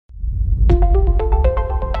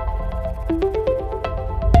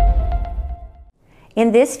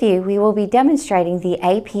In this view, we will be demonstrating the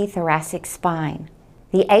AP thoracic spine.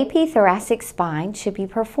 The AP thoracic spine should be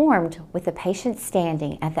performed with the patient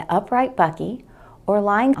standing at the upright bucky or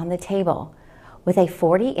lying on the table with a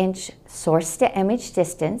 40-inch source to image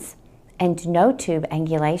distance and no tube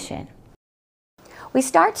angulation. We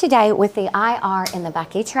start today with the IR in the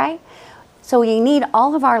bucky tray. So we need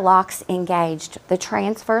all of our locks engaged. The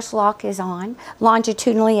transverse lock is on,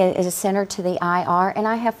 longitudinally it is centered to the IR, and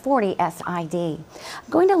I have 40 SID. I'm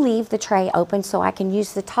going to leave the tray open so I can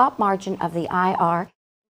use the top margin of the IR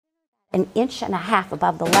 1.5 inches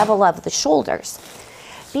above the level of the shoulders.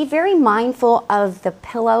 Be very mindful of the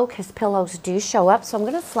pillow because pillows do show up, so I'm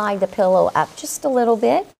going to slide the pillow up just a little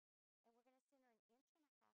bit.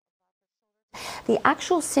 The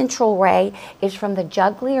actual central ray is from the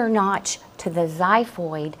jugular notch to the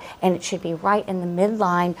xiphoid, and it should be right in the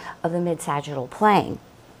midline of the mid-sagittal plane.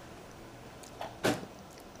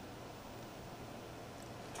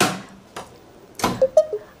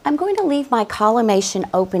 I'm going to leave my collimation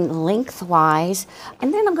open lengthwise,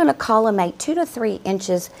 and then I'm going to collimate 2 to 3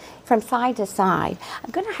 inches from side to side. I'm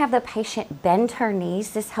going to have the patient bend her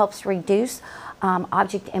knees. This helps reduce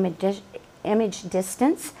object image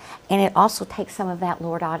distance, and it also takes some of that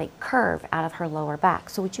lordotic curve out of her lower back.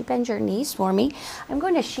 So would you bend your knees for me? I'm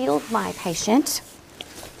going to shield my patient.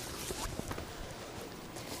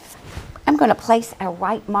 I'm going to place a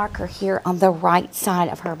right marker here on the right side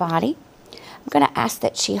of her body. I'm going to ask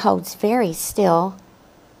that she holds very still,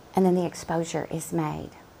 and then the exposure is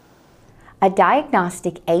made. A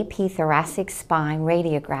diagnostic AP thoracic spine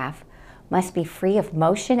radiograph must be free of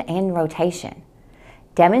motion and rotation.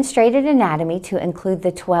 Demonstrated anatomy to include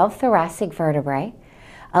the 12 thoracic vertebrae,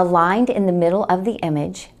 aligned in the middle of the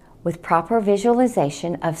image with proper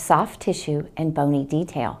visualization of soft tissue and bony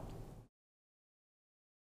detail.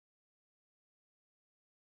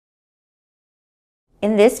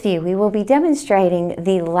 In this view, we will be demonstrating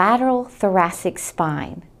the lateral thoracic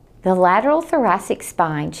spine. The lateral thoracic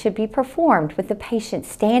spine should be performed with the patient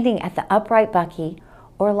standing at the upright bucky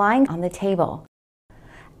or lying on the table.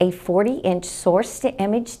 A 40-inch source to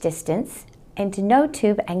image distance and no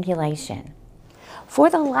tube angulation. For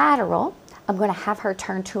the lateral, I'm going to have her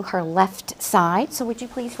turn to her left side. So would you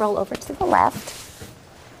please roll over to the left?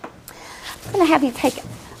 I'm going to have you take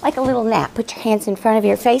like a little nap. Put your hands in front of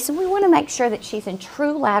your face, and we want to make sure that she's in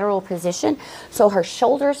true lateral position. So her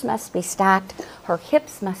shoulders must be stacked, her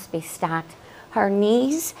hips must be stacked, her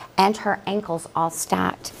knees and her ankles all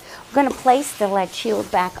stacked. We're going to place the lead shield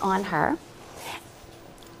back on her.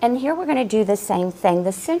 And here we're going to do the same thing.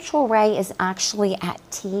 The central ray is actually at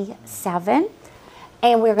T7,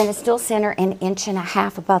 and we're going to still center 1.5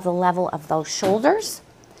 inches above the level of those shoulders.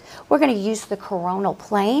 We're going to use the coronal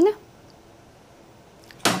plane,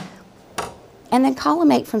 and then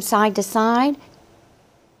collimate from side to side.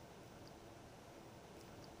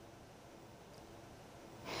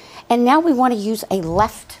 And now we want to use a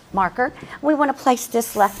left marker. We want to place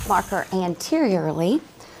this left marker anteriorly.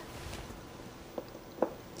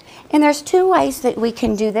 And there's 2 ways that we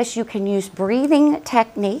can do this. You can use breathing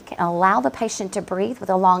technique and allow the patient to breathe with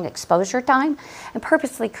a long exposure time and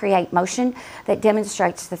purposely create motion that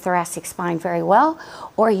demonstrates the thoracic spine very well,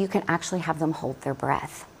 or you can actually have them hold their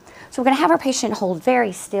breath. So we're going to have our patient hold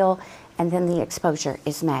very still, and then the exposure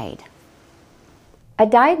is made. A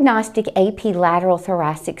diagnostic AP lateral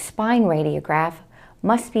thoracic spine radiograph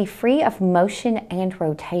must be free of motion and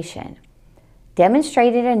rotation.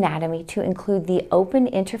 Demonstrated anatomy to include the open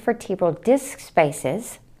intervertebral disc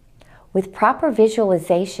spaces with proper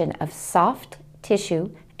visualization of soft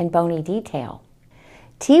tissue and bony detail.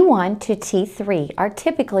 T1 to T3 are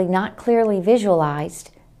typically not clearly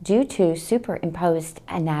visualized due to superimposed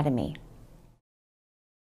anatomy.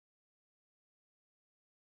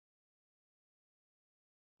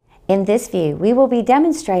 In this view, we will be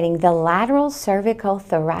demonstrating the lateral cervical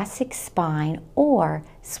thoracic spine, or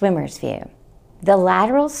swimmer's view. The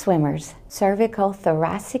lateral swimmer's cervical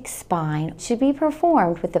thoracic spine should be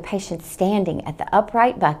performed with the patient standing at the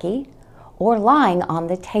upright bucky or lying on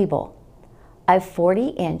the table. A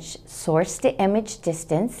 40-inch source to image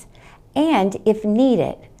distance, and if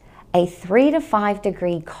needed, a 3 to 5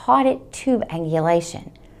 degree caudate tube angulation,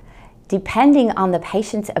 depending on the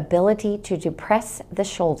patient's ability to depress the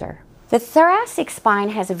shoulder. The thoracic spine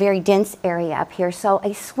has a very dense area up here, so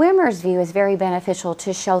a swimmer's view is very beneficial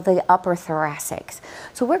to show the upper thoracics.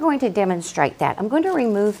 So we're going to demonstrate that. I'm going to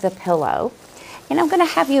remove the pillow, and I'm going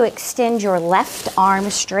to have you extend your left arm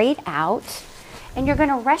straight out, and you're going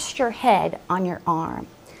to rest your head on your arm.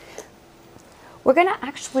 We're going to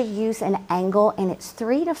actually use an angle, and it's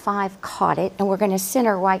 3 to 5 caudate, and we're going to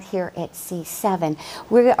center right here at C7.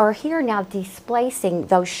 We are here now displacing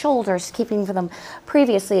those shoulders, keeping them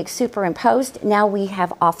previously superimposed. Now we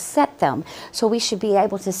have offset them, so we should be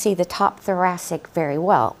able to see the top thoracic very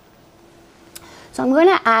well. So I'm going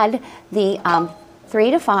to add the 3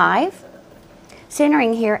 to 5,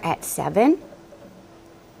 centering here at 7,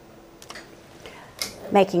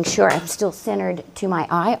 making sure I'm still centered to my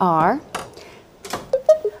IR.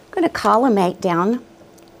 I'm going to collimate down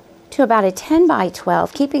to about a 10 by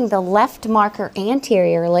 12, keeping the left marker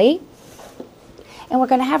anteriorly. And we're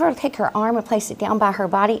going to have her take her arm and place it down by her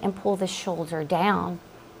body and pull the shoulder down.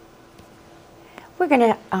 We're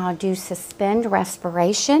going to do suspend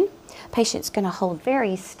respiration. Patient's going to hold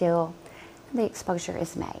very still. The exposure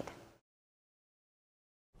is made.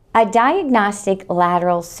 A diagnostic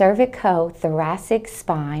lateral cervicothoracic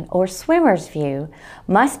spine, or swimmer's view,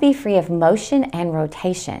 must be free of motion and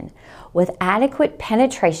rotation, with adequate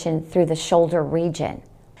penetration through the shoulder region.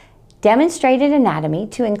 Demonstrated anatomy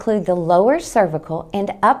to include the lower cervical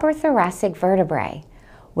and upper thoracic vertebrae,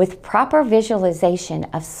 with proper visualization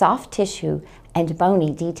of soft tissue and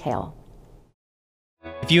bony detail.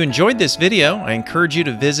 If you enjoyed this video, I encourage you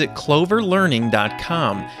to visit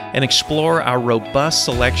cloverlearning.com and explore our robust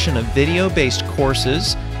selection of video-based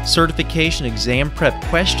courses, certification exam prep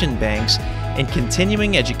question banks, and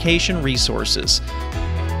continuing education resources.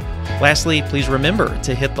 Lastly, please remember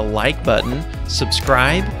to hit the like button,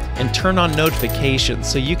 subscribe, and turn on notifications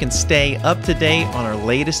so you can stay up to date on our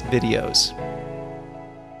latest videos.